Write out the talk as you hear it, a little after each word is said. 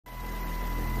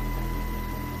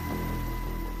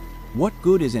What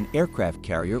good is an aircraft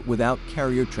carrier without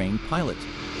carrier-trained pilots?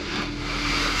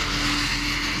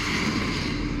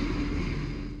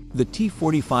 The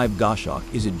T-45 Goshawk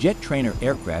is a jet trainer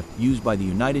aircraft used by the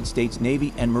United States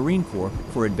Navy and Marine Corps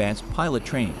for advanced pilot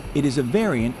training. It is a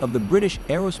variant of the British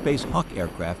Aerospace Hawk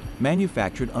aircraft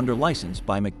manufactured under license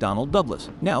by McDonnell Douglas,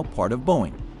 now part of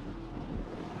Boeing.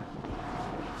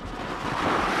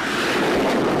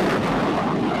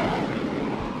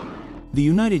 The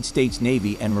United States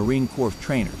Navy and Marine Corps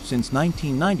trainer since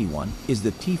 1991 is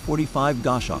the T-45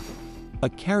 Goshawk, a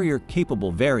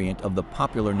carrier-capable variant of the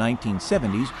popular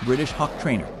 1970s British Hawk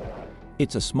trainer.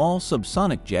 It's a small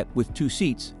subsonic jet with 2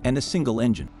 seats and a single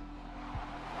engine.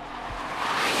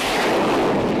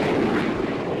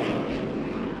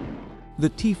 The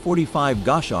T-45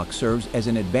 Goshawk serves as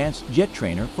an advanced jet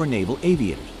trainer for naval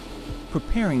aviators,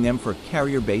 preparing them for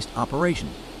carrier-based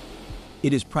operations.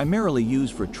 It is primarily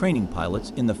used for training pilots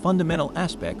in the fundamental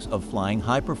aspects of flying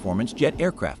high-performance jet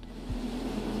aircraft.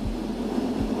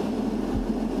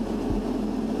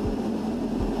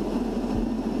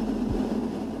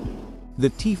 The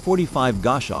T-45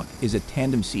 Goshawk is a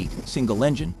tandem-seat,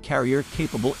 single-engine,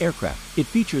 carrier-capable aircraft. It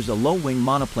features a low-wing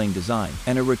monoplane design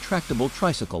and a retractable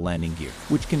tricycle landing gear,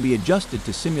 which can be adjusted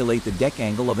to simulate the deck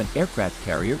angle of an aircraft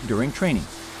carrier during training.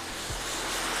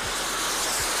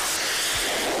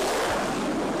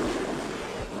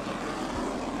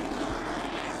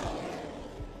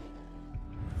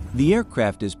 The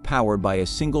aircraft is powered by a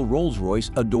single Rolls-Royce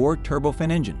Adore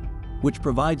turbofan engine, which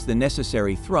provides the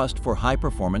necessary thrust for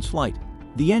high-performance flight.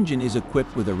 The engine is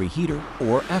equipped with a reheater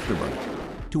or afterburner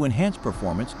to enhance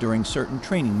performance during certain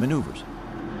training maneuvers.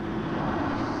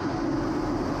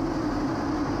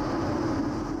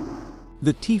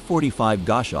 The T-45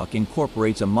 Goshawk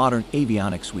incorporates a modern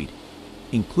avionics suite,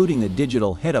 including a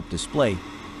digital head-up display,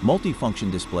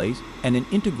 multifunction displays, and an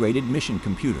integrated mission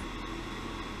computer.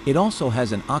 It also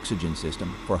has an oxygen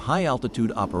system for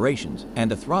high-altitude operations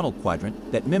and a throttle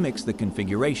quadrant that mimics the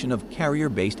configuration of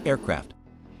carrier-based aircraft.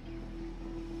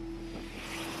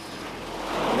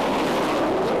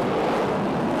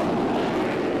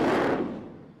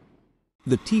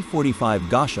 The T-45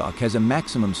 Goshawk has a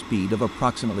maximum speed of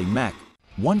approximately Mach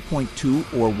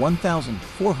 1.2 or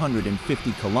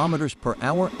 1,450 kilometers per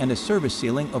hour and a service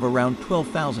ceiling of around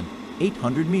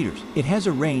 12,800 meters. It has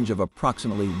a range of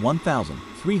approximately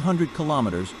 1,300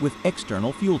 kilometers with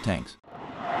external fuel tanks.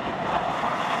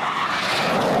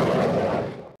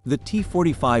 The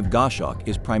T-45 Goshawk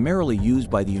is primarily used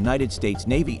by the United States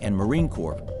Navy and Marine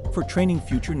Corps for training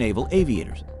future naval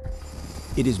aviators.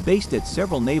 It is based at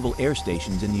several naval air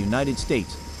stations in the United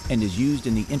States and is used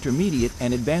in the intermediate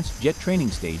and advanced jet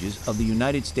training stages of the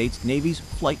United States Navy's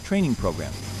flight training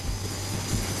program.